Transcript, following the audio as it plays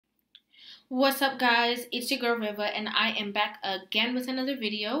What's up, guys? It's your girl Riva, and I am back again with another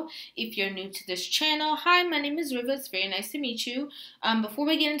video. If you're new to this channel, hi, my name is Riva. It's very nice to meet you. Before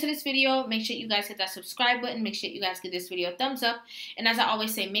we get into this video, make sure you guys hit that subscribe button. Make sure you guys give this video a thumbs up. And as I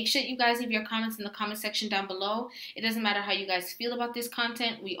always say, make sure you guys leave your comments in the comment section down below. It doesn't matter how you guys feel about this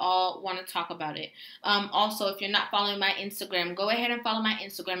content. We all want to talk about it. Also, if you're not following my Instagram, go ahead and follow my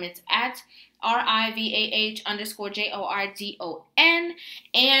Instagram. It's at RIVAH_JORDON.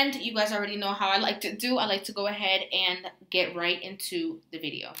 And you guys already know how I like to do. I like to go ahead and get right into the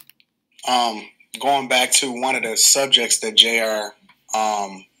video. Going back to one of the subjects that JR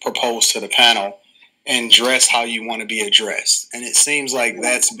proposed to the panel, and dress how you want to be addressed. And it seems like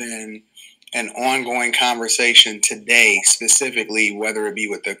that's been an ongoing conversation today, specifically, whether it be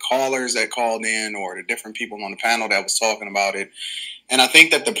with the callers that called in or the different people on the panel that was talking about it. And I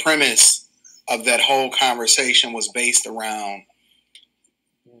think that the premise of that whole conversation was based around,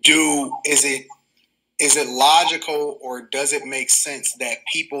 is it logical, or does it make sense that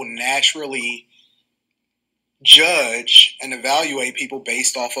people naturally judge and evaluate people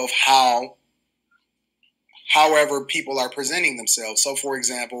based off of however people are presenting themselves? So, for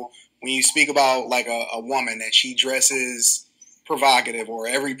example, when you speak about like a woman that she dresses provocative, or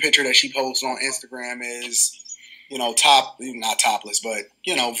every picture that she posts on Instagram is, not topless, but,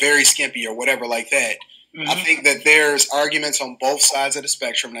 very skimpy or whatever like that. Mm-hmm. I think that there's arguments on both sides of the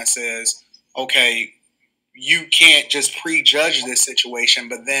spectrum that says, okay, you can't just prejudge this situation,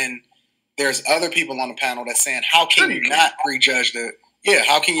 but then there's other people on the panel that's saying, how can you not prejudge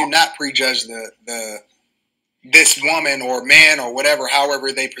this woman or man or whatever,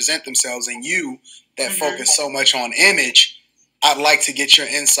 however they present themselves, and you that focus so much on image? I'd like to get your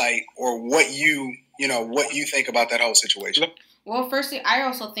insight, or what you think about that whole situation. Well, firstly, I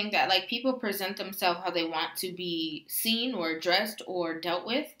also think that people present themselves how they want to be seen or addressed or dealt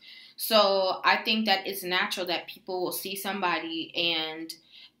with. So I think that it's natural that people will see somebody and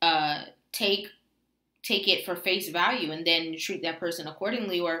take it for face value, and then treat that person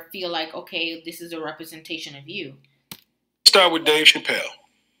accordingly, or feel like, okay, this is a representation of you. Start with Dave Chappelle.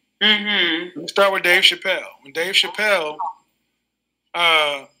 Let's start with Dave Chappelle. When Dave Chappelle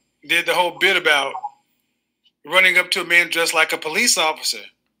did the whole bit about running up to a man dressed like a police officer,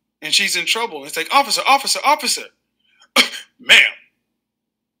 and she's in trouble. It's like, officer, ma'am,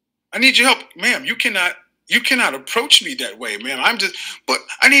 I need your help. Ma'am, you cannot approach me that way, ma'am. But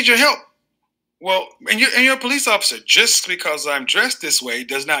I need your help. Well, and you're a police officer. Just because I'm dressed this way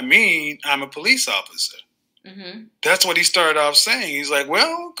does not mean I'm a police officer. Mm-hmm. That's what he started off saying. He's like,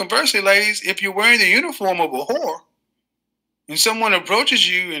 well, conversely, ladies, if you're wearing the uniform of a whore, and someone approaches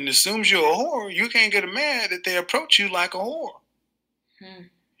you and assumes you're a whore, you can't get mad that they approach you like a whore. Hmm.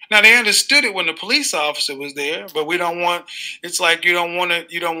 Now, they understood it when the police officer was there, but it's like you don't want it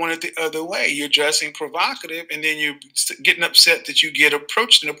the other way. You're dressing provocative, and then you're getting upset that you get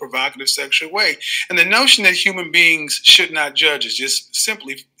approached in a provocative sexual way. And the notion that human beings should not judge is just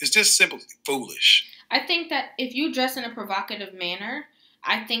simply foolish. I think that if you dress in a provocative manner,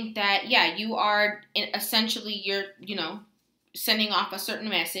 I think that, yeah, you are essentially, sending off a certain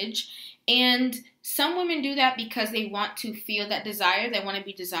message. And some women do that because they want to feel that desire. They want to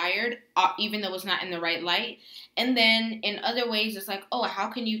be desired, even though it's not in the right light. And then in other ways, it's like, oh, how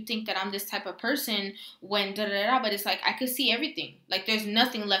can you think that I'm this type of person when da-da-da-da? But it's like, I could see everything. Like, there's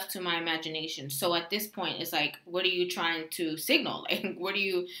nothing left to my imagination. So at this point, it's like, what are you trying to signal? Like, what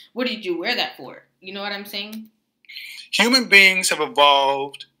did you wear that for? You know what I'm saying? Human beings have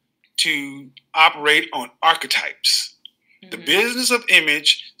evolved to operate on archetypes. The business of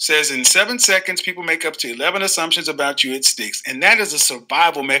image says in 7 seconds, people make up to 11 assumptions about you. It sticks. And that is a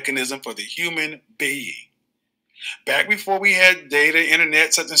survival mechanism for the human being. Back before we had data,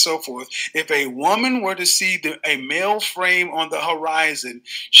 internet, such and so forth, if a woman were to see a male frame on the horizon,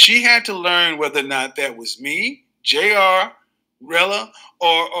 she had to learn whether or not that was me, JR, Rella,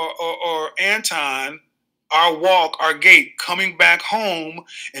 or Anton, our walk, our gait, coming back home,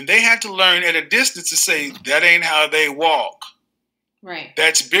 and they had to learn at a distance to say, that ain't how they walk. Right.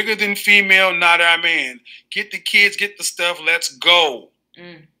 That's bigger than female, not our man. Get the kids, get the stuff, let's go.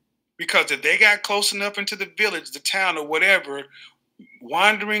 Because if they got close enough into the village, the town, or whatever,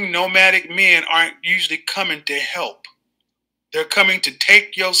 wandering nomadic men aren't usually coming to help. They're coming to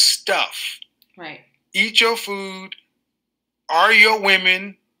take your stuff. Right. Eat your food, are your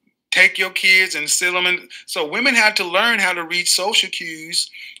women, take your kids and sell them. So women had to learn how to read social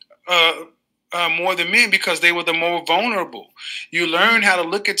cues more than men, because they were the more vulnerable. You learn how to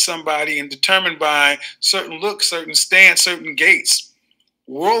look at somebody and determine by certain looks, certain stance, certain gaits.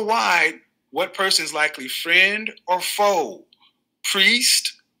 Worldwide, what person is likely friend or foe,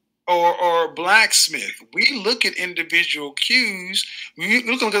 priest or blacksmith. We look at individual cues. We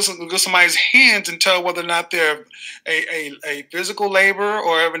look at somebody's hands and tell whether or not they're a physical laborer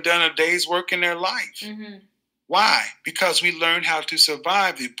or haven't done a day's work in their life. Mm-hmm. Why? Because we learn how to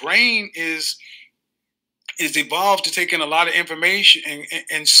survive. The brain is evolved to take in a lot of information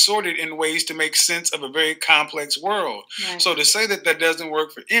and sort it in ways to make sense of a very complex world. Right. So to say that doesn't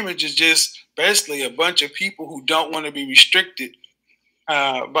work for image is just basically a bunch of people who don't want to be restricted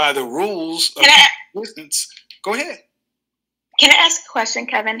by the rules of existence. Go ahead. Can I ask a question,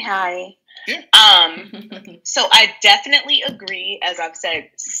 Kevin? Hi. Yeah. So I definitely agree, as I've said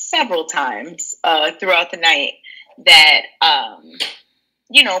several times throughout the night, that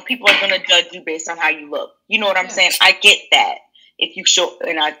people are going to judge you based on how you look. You know what I'm saying? I get that. If you show,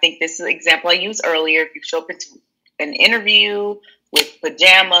 and I think this is an example I used earlier, if you show up into an interview with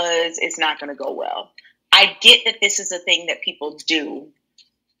pajamas, it's not going to go well. I get that this is a thing that people do,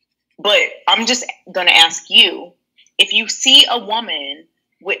 but I'm just going to ask you, if you see a woman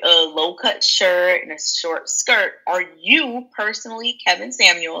with a low-cut shirt and a short skirt, are you personally, Kevin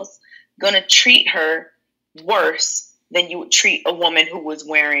Samuels, going to treat her worse than you would treat a woman who was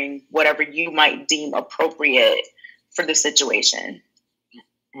wearing whatever you might deem appropriate for the situation?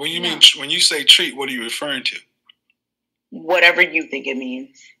 When you say treat, what are you referring to? Whatever you think it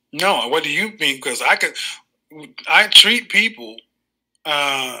means. No, what do you mean? Because I treat people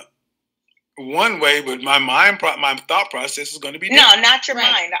one way, but my thought process is going to be different. No, not your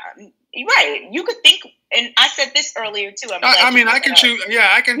mind. Right. You could think, and I said this earlier too. I can choose. Yeah,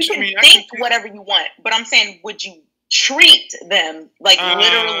 I can. You can think whatever you want, but I'm saying, would you treat them like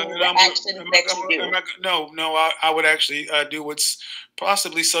literally the actions that you do? No. I would actually do what's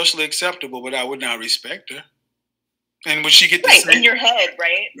possibly socially acceptable, but I would not respect her. And would she get the same, in your head,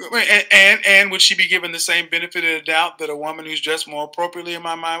 right? And would she be given the same benefit of the doubt that a woman who's dressed more appropriately in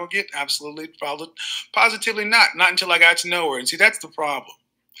my mind would get? Absolutely, probably, positively not. Not until I got to know her. And see, that's the problem.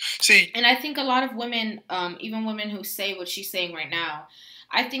 And I think a lot of women, even women who say what she's saying right now,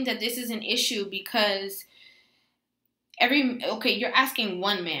 I think that this is an issue because you're asking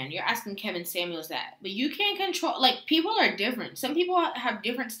one man, you're asking Kevin Samuels that, but you can't control, people are different. Some people have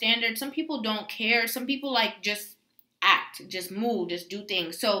different standards. Some people don't care. Some people just act, just move, just do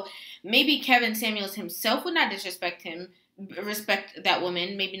things. So maybe Kevin Samuels himself would not respect that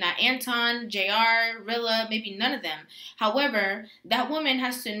woman. Maybe not Anton, JR, Rilla, maybe none of them. However, that woman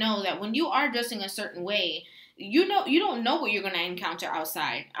has to know that when you are dressing a certain way, you don't know what you're going to encounter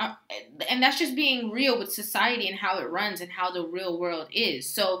outside. And that's just being real with society and how it runs and how the real world is.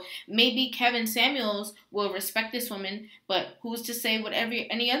 So maybe Kevin Samuels will respect this woman, but who's to say what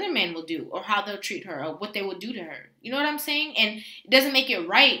any other man will do or how they'll treat her or what they will do to her? You know what I'm saying? And it doesn't make it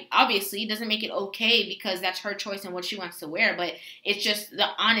right, obviously. It doesn't make it okay because that's her choice and what she wants to wear. But it's just the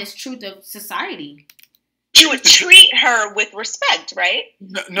honest truth of society. You would treat her with respect, right?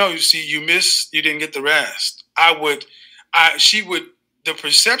 No, you see, you didn't get the rest. The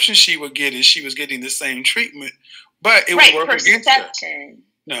perception she would get is she was getting the same treatment, but it would work against her.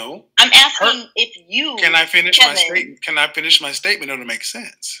 No. I'm asking if you... Can I finish my statement? Can I finish my statement? It'll make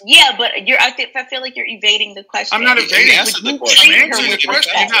sense. Yeah, but I feel like you're evading the question. I'm not evading. I'm answering the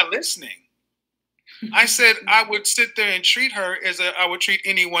question. You're not listening. I said I would sit there and treat her as I would treat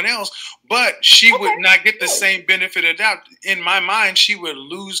anyone else, but she would not get the same benefit of doubt. In my mind, she would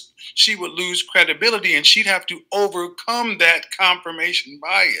lose credibility, and she'd have to overcome that confirmation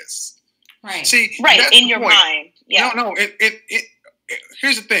bias. Right. See, in your mind. Yeah. No.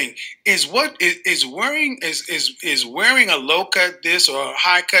 Here's the thing: is wearing a low cut this or a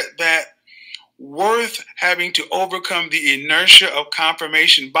high cut that worth having to overcome the inertia of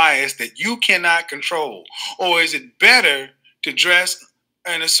confirmation bias that you cannot control? Or is it better to dress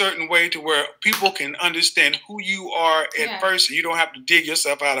in a certain way to where people can understand who you are at first and you don't have to dig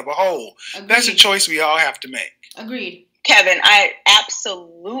yourself out of a hole? Agreed. That's a choice we all have to make. Agreed. Kevin, I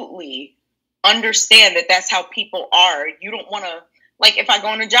absolutely understand that that's how people are. You don't want to, if I go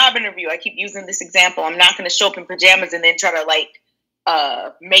on a job interview, I keep using this example, I'm not going to show up in pajamas and then try to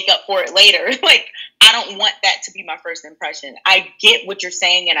make up for it later. I don't want that to be my first impression. I get what you're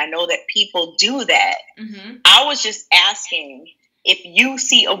saying, and I know that people do that. Mm-hmm. I was just asking, if you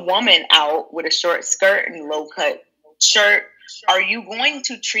see a woman out with a short skirt and low cut shirt, are you going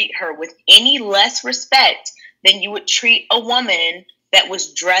to treat her with any less respect than you would treat a woman that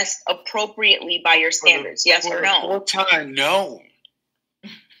was dressed appropriately by your standards? Yes or no? For the fourth time, no.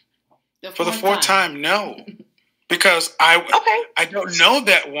 For the fourth time, no. Because I don't know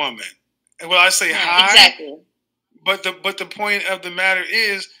that woman. Well, I say hi. Exactly. But the point of the matter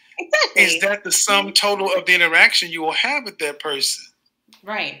is that the sum total of the interaction you will have with that person.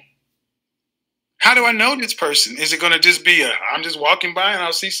 Right. How do I know this person? Is it going to just be I'm just walking by and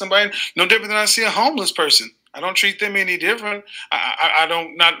I'll see somebody no different than I see a homeless person? I don't treat them any different. I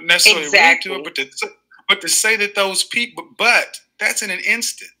don't not necessarily relate to it, but to say that those people, but that's in an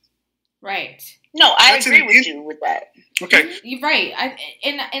instant. Right. No, I agree with you with that. Okay. You're right.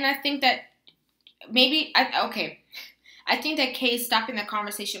 I think that maybe I think that Kay is stopping the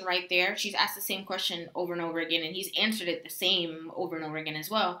conversation right there. She's asked the same question over and over again, and he's answered it the same over and over again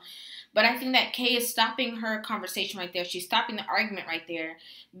as well. But I think that Kay is stopping her conversation right there. She's stopping the argument right there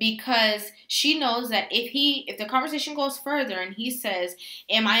because she knows that if the conversation goes further and he says,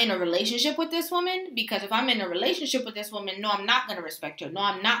 am I in a relationship with this woman? Because if I'm in a relationship with this woman, no, I'm not going to respect her. No,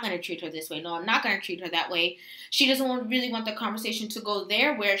 I'm not going to treat her this way. No, I'm not going to treat her that way. She doesn't really want the conversation to go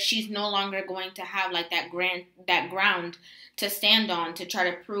there where she's no longer going to have like that ground to stand on to try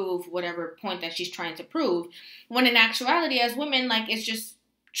to prove whatever point that she's trying to prove. When in actuality, as women, like, it's just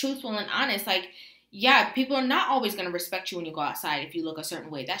truthful and honest. Like, yeah, people are not always going to respect you when you go outside if you look a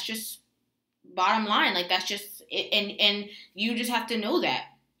certain way. That's just bottom line. Like, that's just it. And you just have to know that.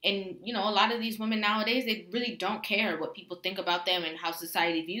 And, you know, a lot of these women nowadays, they really don't care what people think about them and how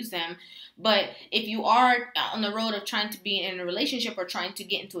society views them. But if you are on the road of trying to be in a relationship or trying to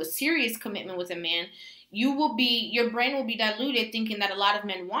get into a serious commitment with a man, your brain will be diluted thinking that a lot of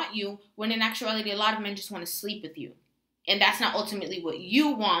men want you, when in actuality, a lot of men just want to sleep with you. And that's not ultimately what you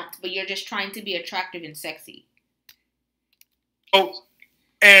want, but you're just trying to be attractive and sexy. Oh,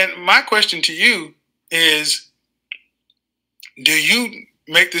 and my question to you is, do you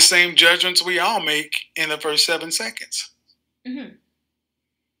make the same judgments we all make in the first 7 seconds? Mm-hmm.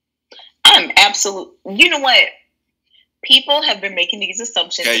 I'm absolutely... You know what? People have been making these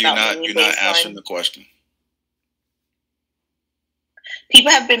assumptions about me. You're not answering the question.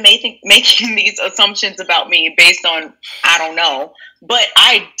 People have been making these assumptions about me based on, I don't know, but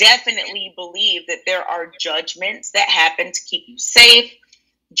I definitely believe that there are judgments that happen to keep you safe,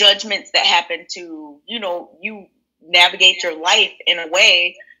 judgments that happen to, you navigate your life in a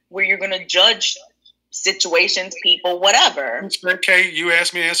way where you're going to judge situations, people, whatever. Okay, you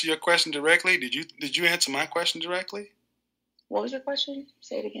asked me to answer your question directly. Did you answer my question directly? What was your question?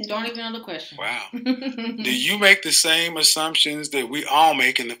 Say it again. Don't even know the question. Wow. Do you make the same assumptions that we all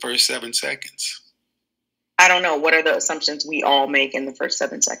make in the first 7 seconds? I don't know. What are the assumptions we all make in the first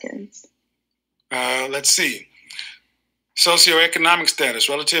 7 seconds? Let's see. Socioeconomic status,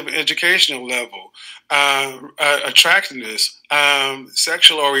 relative educational level, attractiveness,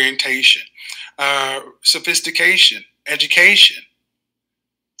 sexual orientation, sophistication, education.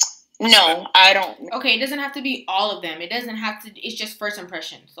 No, I don't. Okay, it doesn't have to be all of them. It doesn't have to. It's just first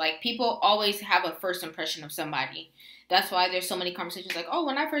impressions. Like, people always have a first impression of somebody. That's why there's so many conversations like, oh,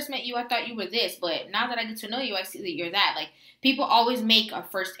 when I first met you, I thought you were this. But now that I get to know you, I see that you're that. Like, people always make a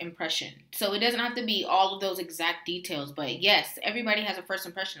first impression. So it doesn't have to be all of those exact details. But yes, everybody has a first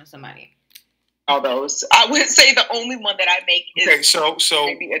impression of somebody. All those. I would say the only one that I make is okay. So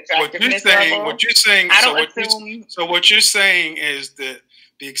what you're saying is that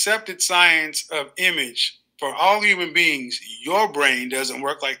the accepted science of image for all human beings, your brain doesn't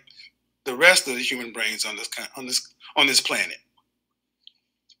work like the rest of the human brains on this planet.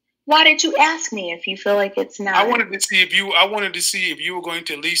 Why did you ask me if you feel like it's not? I wanted to see if you were going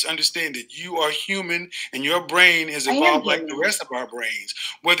to at least understand that you are human and your brain is evolved like the rest of our brains.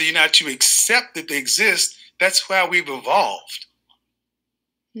 Whether or not you accept that they exist, that's how we've evolved.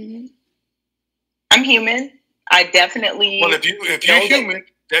 Mm-hmm. I'm human. I definitely. Well, if you're human,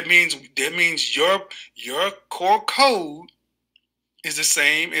 that means your core code is the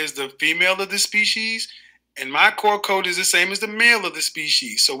same as the female of the species, and my core code is the same as the male of the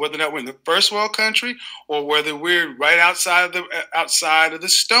species. So whether or not we're in the first world country or whether we're right outside of the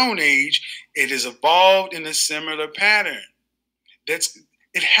Stone Age, it has evolved in a similar pattern.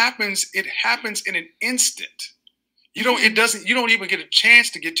 It happens in an instant. You don't even get a chance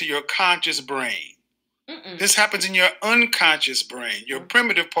to get to your conscious brain. Mm-mm. This happens in your unconscious brain, your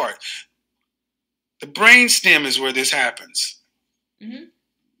primitive part. The brain stem is where this happens. Mm-hmm.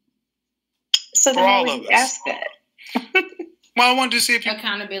 So then why would you ask that? Well, I wanted to see if you...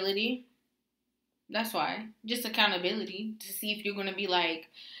 Accountability. That's why. Just accountability to see if you're going to be like,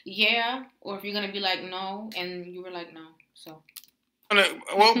 yeah, or if you're going to be like, no, and you were like, no, so...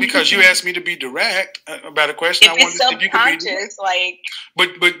 Well, because you asked me to be direct about a question, I wanted to see if you could be direct. Like,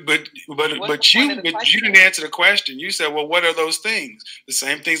 but you didn't answer the question. You said, "Well, what are those things? The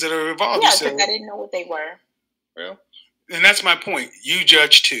same things that are involved." Yeah, because I didn't know what they were. Well, and that's my point. You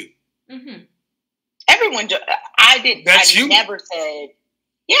judge too. Mm-hmm. Everyone. I did. That's you. Never said.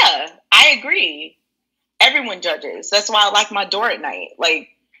 Yeah, I agree. Everyone judges. That's why I lock my door at night.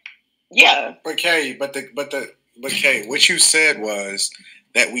 Like, Yeah. But Kay, what you said was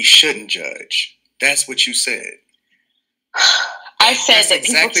that we shouldn't judge. That's what you said. I said that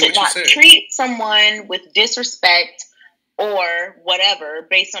exactly people should not treat someone with disrespect or whatever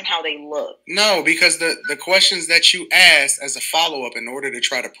based on how they look. No, because the questions that you asked as a follow-up in order to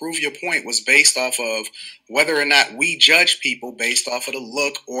try to prove your point was based off of whether or not we judge people based off of the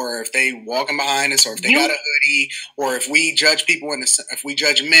look, or if they walking behind us, or if they got a hoodie, or if we judge people if we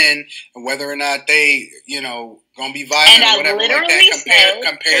judge men and whether or not they, gonna be violent or whatever like that.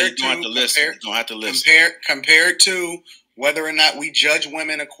 Compared to whether or not we judge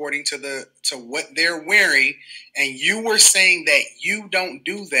women according to what they're wearing, and you were saying that you don't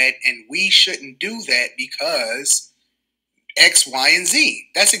do that and we shouldn't do that because X, Y, and Z.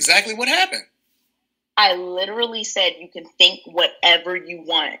 That's exactly what happened. I literally said you can think whatever you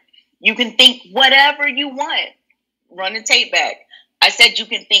want. You can think whatever you want. Run the tape back. I said you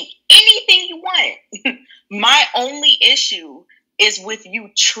can think anything you want. My only issue is with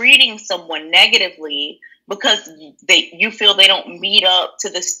you treating someone negatively because you feel they don't meet up to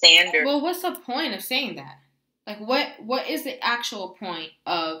the standard. Well, what's the point of saying that? Like, what is the actual point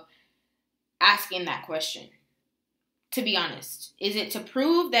of asking that question? To be honest, is it to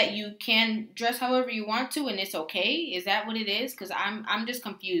prove that you can dress however you want to and it's okay? Is that what it is? Because I'm just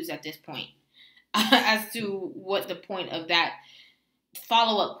confused at this point as to what the point of that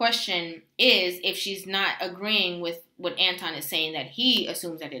follow-up question is if she's not agreeing with what Anton is saying that he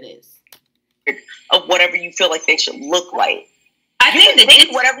assumes that it is. Of whatever you feel like they should look like. I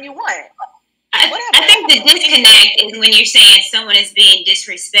think whatever you want. I think the disconnect is when you're saying someone is being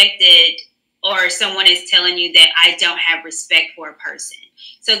disrespected or someone is telling you that I don't have respect for a person.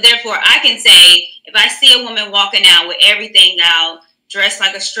 So therefore, I can say, if I see a woman walking out with everything out, dressed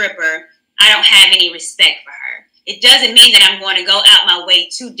like a stripper, I don't have any respect for her. It doesn't mean that I'm going to go out my way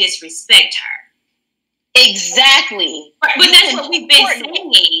to disrespect her. Exactly. But that's what we've been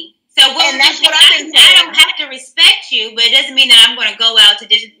saying. So and that's what I've been saying. I don't have to respect you, but it doesn't mean that I'm going to go out to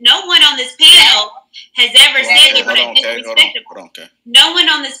disrespect. No one on this panel has ever said they're going to disrespect them. No one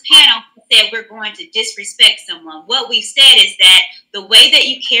on this panel said we're going to disrespect someone. What we've said is that the way that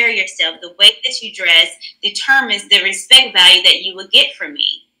you carry yourself, the way that you dress, determines the respect value that you will get from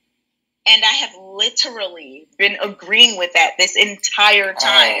me. And I have literally been agreeing with that this entire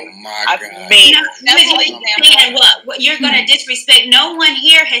time. Oh my God. What you're going to disrespect. No one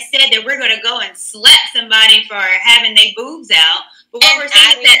here has said that we're going to go and slap somebody for having their boobs out. But what we're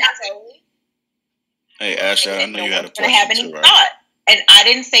saying is that. Hey, Asha, I know you had a question have any thought. And I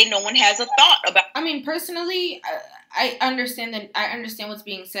didn't say no one has a thought about. I mean, personally, I understand that. I understand what's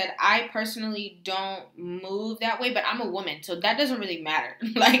being said. I personally don't move that way, but I'm a woman, so that doesn't really matter.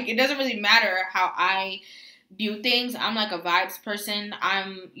 Like, it doesn't really matter how I view things. I'm like a vibes person.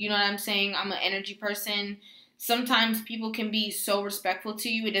 You know what I'm saying? I'm an energy person. Sometimes people can be so respectful to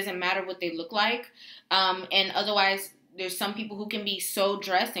you. It doesn't matter what they look like. And otherwise, there's some people who can be so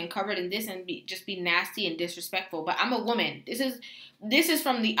dressed and covered in this and just be nasty and disrespectful. But I'm a woman. This is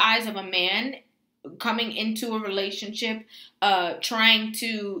from the eyes of a man coming into a relationship, trying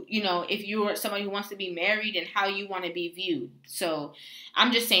to, if you're somebody who wants to be married and how you want to be viewed. So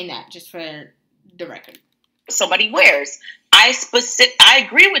I'm just saying that just for the record. Somebody wears. I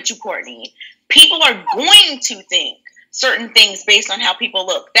agree with you, Courtney. People are going to think certain things based on how people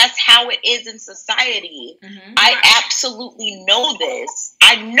look. That's how it is in society. Mm-hmm. I absolutely know this.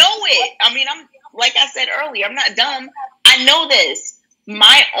 I know it. I mean, I'm like I said earlier, I'm not dumb. I know this.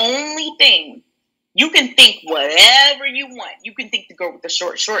 My only thing, you can think whatever you want. You can think the girl with the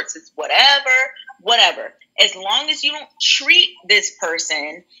short shorts is whatever. As long as you don't treat this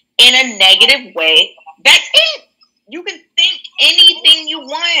person in a negative way, that's it. You can think anything you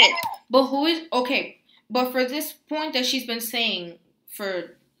want. But who is, okay, but for this point that she's been saying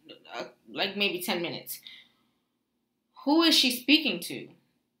for like maybe 10 minutes, who is she speaking to?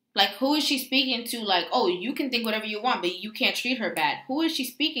 Like, who is she speaking to? Like, oh, you can think whatever you want, but you can't treat her bad. Who is she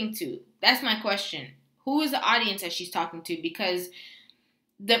speaking to? That's my question. Who is the audience that she's talking to? Because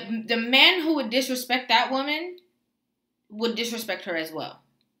the man who would disrespect that woman would disrespect her as well.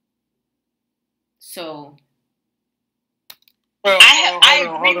 So... Well,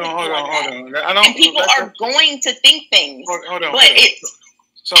 hold on. And people are going to think things. Hold on. But it's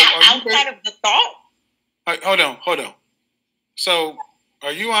outside of the thought. Hold on. So,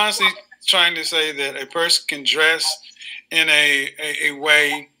 are you honestly trying to say that a person can dress in a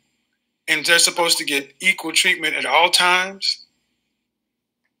way and they're supposed to get equal treatment at all times?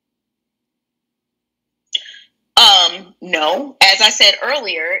 No. As I said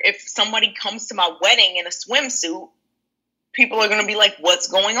earlier, if somebody comes to my wedding in a swimsuit, people are going to be like, what's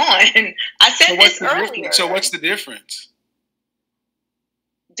going on? I said this earlier. So what's the difference?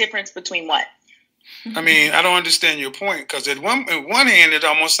 Difference between what? I mean, I don't understand your point, because at one hand, it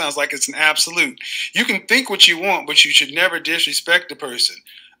almost sounds like it's an absolute. You can think what you want, but you should never disrespect the person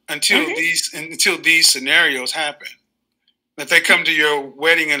until these scenarios happen. If they come to your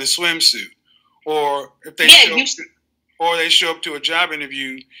wedding in a swimsuit, or if they show up to a job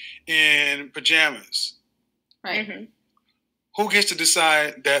interview in pajamas, right? Mm-hmm. Who gets to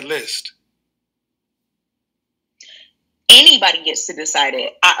decide that list? Anybody gets to decide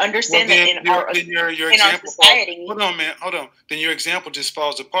it. I understand that in our society. Hold on. Then your example just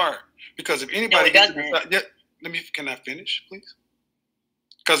falls apart, because if anybody gets to decide, can I finish, please?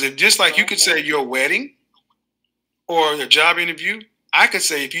 Because if just like you could say your wedding or a job interview, I could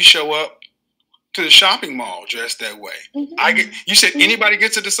say if you show up to the shopping mall dressed that way, you said anybody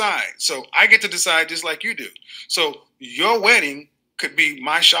gets to decide, so I get to decide just like you do. So your wedding could be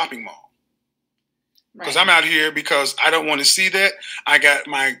my shopping mall. Because I'm out here because I don't want to see that.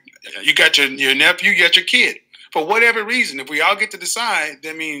 You got your nephew, you got your kid. For whatever reason, if we all get to decide,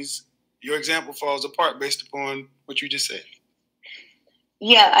 that means your example falls apart based upon what you just said.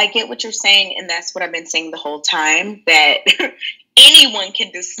 Yeah, I get what you're saying, and that's what I've been saying the whole time, that anyone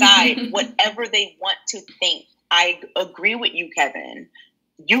can decide whatever they want to think. I agree with you, Kevin.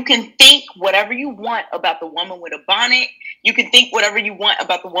 You can think whatever you want about the woman with a bonnet. You can think whatever you want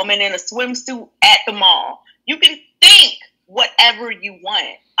about the woman in a swimsuit at the mall. You can think whatever you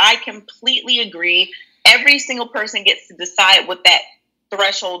want. I completely agree. Every single person gets to decide what that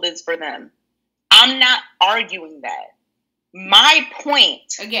threshold is for them. I'm not arguing that. My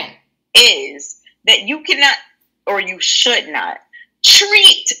point, again, is that you cannot, or you should not,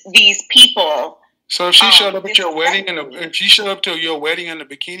 treat these people. So if she showed up at your wedding in a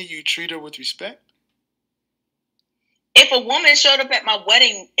bikini, you treat her with respect? If a woman showed up at my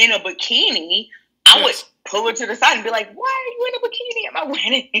wedding in a bikini, I would pull her to the side and be like, "Why are you in a bikini at my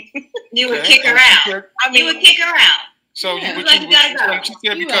wedding?" You would kick her out. You would kick her out. So you gotta go. She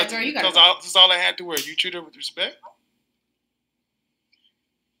said because this is all I had to wear. You treat her with respect?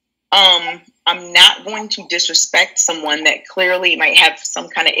 I'm not going to disrespect someone that clearly might have some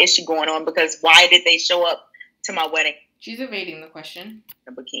kind of issue going on, because why did they show up to my wedding? She's evading the question.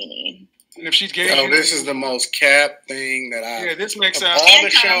 A bikini. And if she's gay, this is the most cap thing that I. Yeah, this makes sense. All the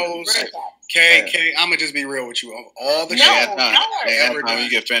shows. I'm gonna just be real with you. Of all the shows, you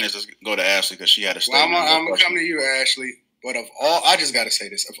get finished, let's go to Ashley because she had a statement. Well, I'm gonna come to you, Ashley. But I just gotta say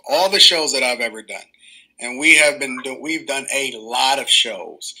this: of all the shows that I've ever done, and we've done a lot of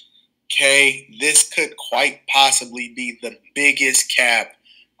shows. Okay, this could quite possibly be the biggest cap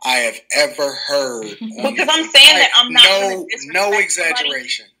I have ever heard. Because I'm saying that I'm not no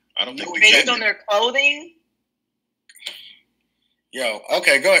exaggeration. I don't think based on their clothing. Yo,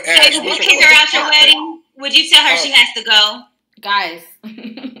 okay, go ahead. Hey, would you kick her out your wedding? Would you tell her she has to go? Guys.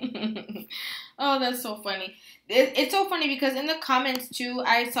 Oh, that's so funny. It's so funny because in the comments too,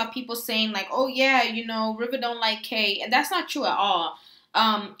 I saw people saying like, "Oh yeah, Rivah don't like Kay," and that's not true at all.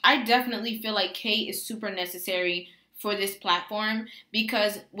 I definitely feel like Kay is super necessary for this platform,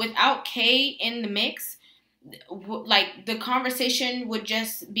 because without Kay in the mix, like the conversation would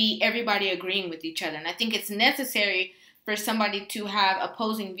just be everybody agreeing with each other. And I think it's necessary for somebody to have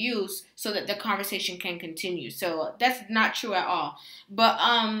opposing views so that the conversation can continue. So that's not true at all. But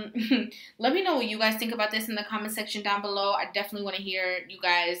let me know what you guys think about this in the comment section down below. I definitely want to hear you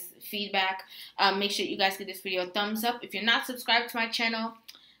guys' feedback. Make sure you guys give this video a thumbs up. If you're not subscribed to my channel,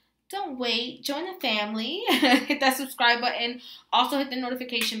 don't wait. Join the family. Hit that subscribe button. Also hit the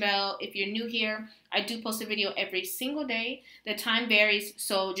notification bell. If you're new here, I do post a video every single day. The time varies,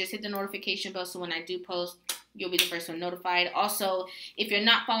 so just hit the notification bell so when I do post, you'll be the first one notified. Also, if you're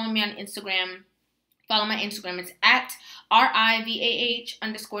not following me on Instagram, follow my Instagram. It's at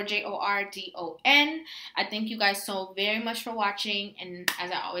RIVAH_JORDON. I thank you guys so very much for watching. And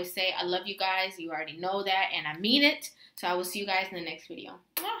as I always say, I love you guys. You already know that, and I mean it. So I will see you guys in the next video.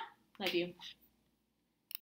 Love you.